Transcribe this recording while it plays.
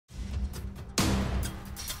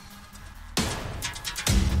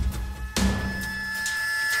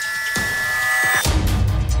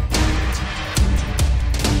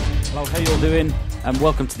doing?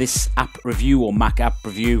 Welcome to this app review or Mac app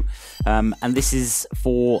review, and this is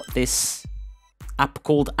for this app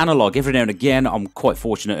called Analog. Every now and again, I'm quite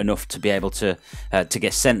fortunate enough to be able to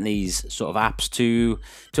get sent these sort of apps to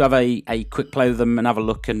have a quick play with them and have a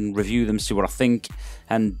look and review them, see what I think.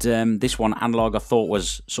 And this one, Analog, I thought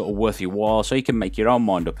was sort of worth your while, so you can make your own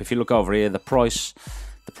mind up. If you look over here, the price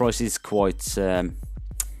is quite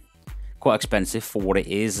expensive for what it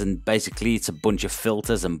is, and basically it's a bunch of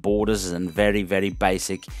filters and borders and very, very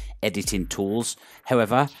basic editing tools.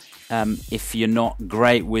 However, if you're not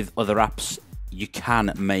great with other apps, you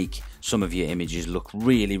can make some of your images look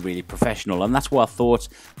really, really professional, and that's why I thought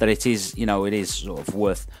that it is, it is sort of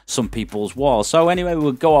worth some people's while. So anyway,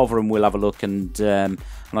 we'll go over and we'll have a look, and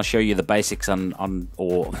I'll show you the basics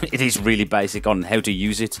or it is really basic on how to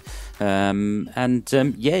use it. Yeah,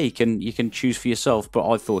 you can choose for yourself, but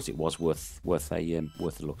I thought it was worth a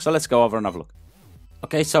look. So let's go over and have a look.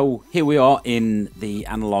 Okay, so here we are in the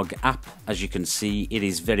Analog app. As you can see, it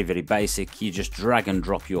is very, very basic. You just drag and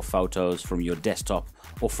drop your photos from your desktop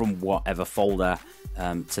or from whatever folder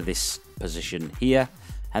to this position here,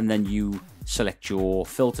 and then you select your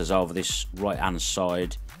filters over this right hand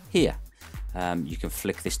side here. You can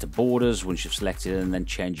flick this to borders once you've selected it, and then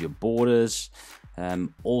change your borders.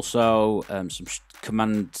 Also, some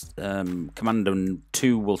command and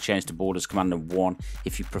 2 will change to borders. Command and 1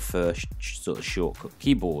 if you prefer sort of shortcut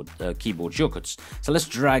keyboard shortcuts. So let's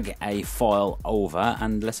drag a file over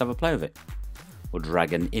and let's have a play with it, or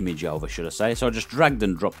drag an image over, should I say. So I just dragged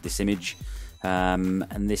and dropped this image,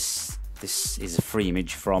 and this is a free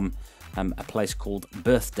image from a place called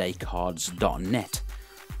birthdaycards.net.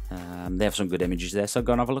 They have some good images there, so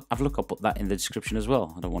go and have a look. I'll put that in the description as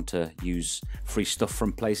well. I don't want to use free stuff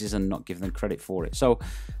from places and not give them credit for it. So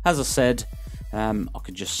as I said, I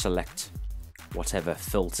could just select whatever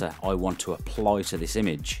filter I want to apply to this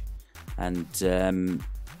image, and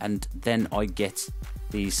then I get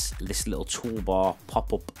this little toolbar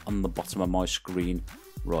pop up on the bottom of my screen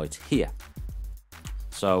right here.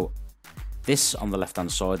 So this on the left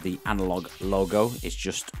hand side, the Analog logo, is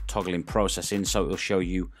just toggling processing, so it'll show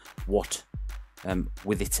you what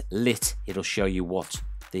with it lit, it'll show you what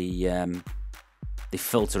the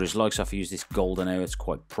filter is like. So if I use this golden now, it's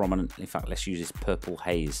quite prominent. In fact, let's use this purple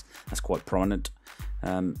haze, that's quite prominent.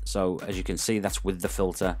 So as you can see, that's with the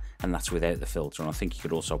filter and that's without the filter. And I think you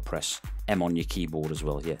could also press M on your keyboard as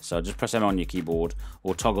well here. So just press M on your keyboard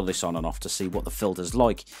or toggle this on and off to see what the filter's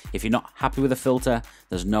like. If you're not happy with the filter,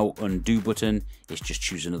 there's no undo button. It's just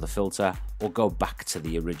choose another filter or go back to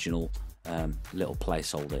the original little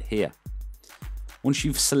placeholder here. Once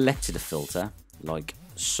you've selected a filter like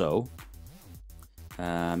so,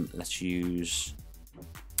 let's use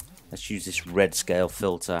this red scale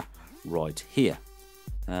filter right here.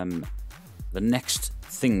 The next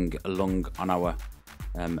thing along on our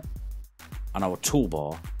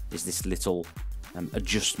toolbar is this little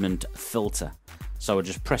adjustment filter. So I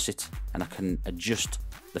just press it and I can adjust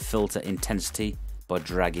the filter intensity by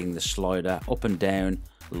dragging the slider up and down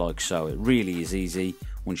like so. It really is easy.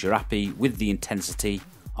 Once you're happy with the intensity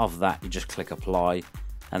of that, you just click apply,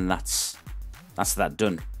 and that's that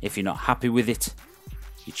done. If you're not happy with it,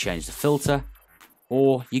 you change the filter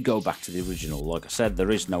or you go back to the original. Like I said,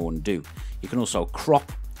 there is no undo. You can also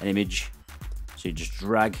crop an image, so you just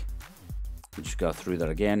drag, you just go through that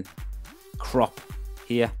again, crop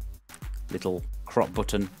here, little crop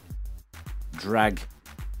button, drag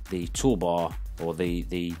the toolbar or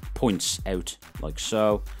the points out like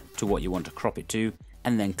so to what you want to crop it to,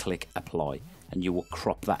 and then click apply, and you will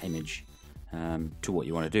crop that image to what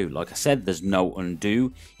you want to do. Like I said, there's no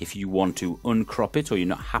undo. If you want to uncrop it or you're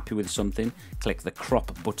not happy with something, click the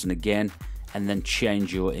crop button again and then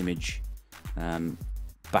change your image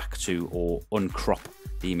back to, or uncrop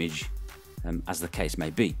the image as the case may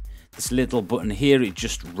be. This little button here, it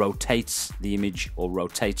just rotates the image or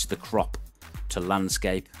rotates the crop to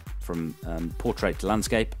landscape, from portrait to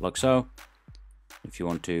landscape like so. If you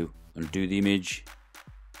want to undo the image,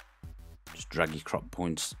 just drag your crop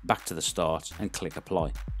points back to the start and click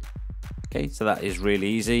apply. Okay, so that is really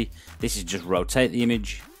easy. This is just rotate the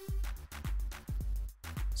image.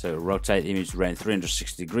 So rotate the image around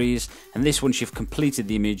 360 degrees. And this, once you've completed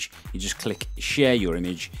the image, you just click share your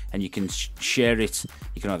image, and you can share it.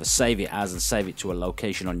 You can either save it as and save it to a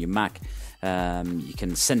location on your Mac. You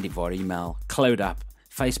can send it via email, Cloud app,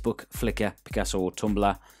 Facebook, Flickr, Picasso or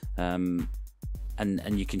Tumblr. And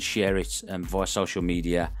you can share it via social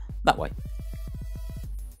media that way.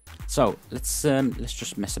 So let's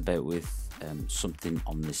just mess about with something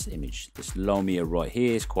on this image. This Lumia right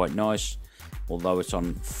here is quite nice, although it's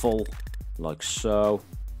on full like so.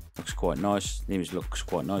 Looks quite nice. The image looks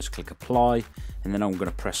quite nice. Click apply, and then I'm going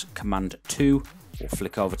to press Command 2 or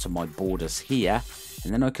flick over to my borders here,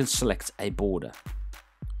 and then I can select a border.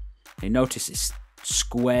 You notice it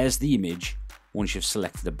squares the image once you've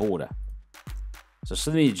selected a border. So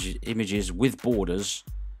some images with borders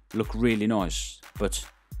look really nice, but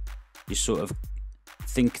you sort of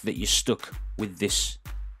think that you're stuck with this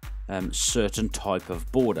certain type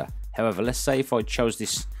of border. However, let's say if I chose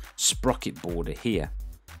this sprocket border here,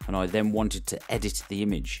 and I then wanted to edit the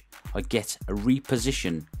image, I get a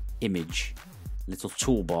reposition image little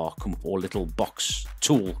toolbar come up, or little box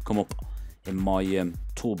tool come up in my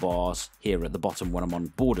toolbars here at the bottom when I'm on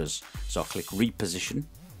borders. So I'll click reposition,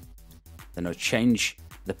 then I'll change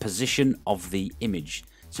the position of the image.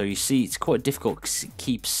 So you see it's quite difficult because it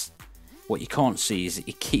keeps, what you can't see is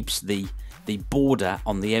it keeps the border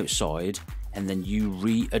on the outside, and then you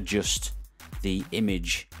readjust the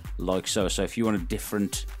image like so. So if you want a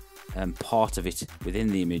different part of it within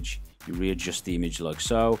the image, you readjust the image like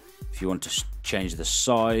so. If you want to change the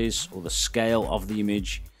size or the scale of the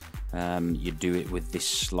image, you do it with this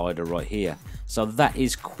slider right here. So that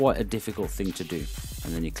is quite a difficult thing to do,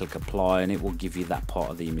 and then you click apply, and it will give you that part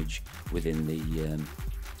of the image within the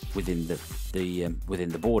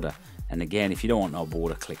border. And again, if you don't want no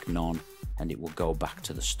border, click none, and it will go back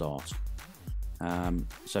to the start.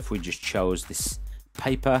 So if we just chose this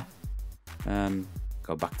paper,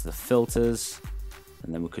 go back to the filters,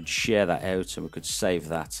 and then we could share that out, and we could save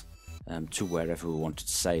that to wherever we wanted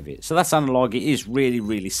to save it. So that's analog. It is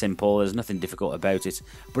really simple. There's nothing difficult about it,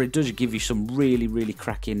 but it does give you some really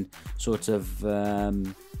cracking sort of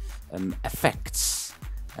effects,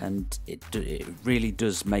 and it really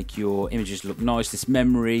does make your images look nice. This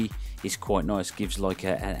memory is quite nice, gives like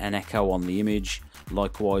an echo on the image.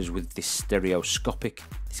 Likewise with this stereoscopic,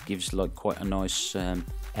 this gives like quite a nice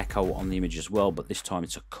echo on the image as well, but this time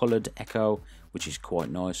it's a coloured echo, which is quite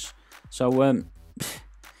nice. So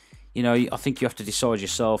you know, I think you have to decide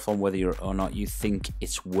yourself on whether or not you think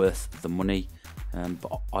it's worth the money.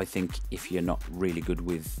 But I think if you're not really good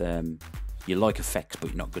with, you like effects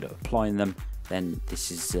but you're not good at applying them, then this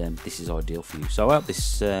is ideal for you. So I hope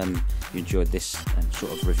this you enjoyed this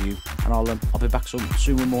sort of review, and I'll be back soon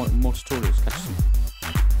with more tutorials. Catch you soon.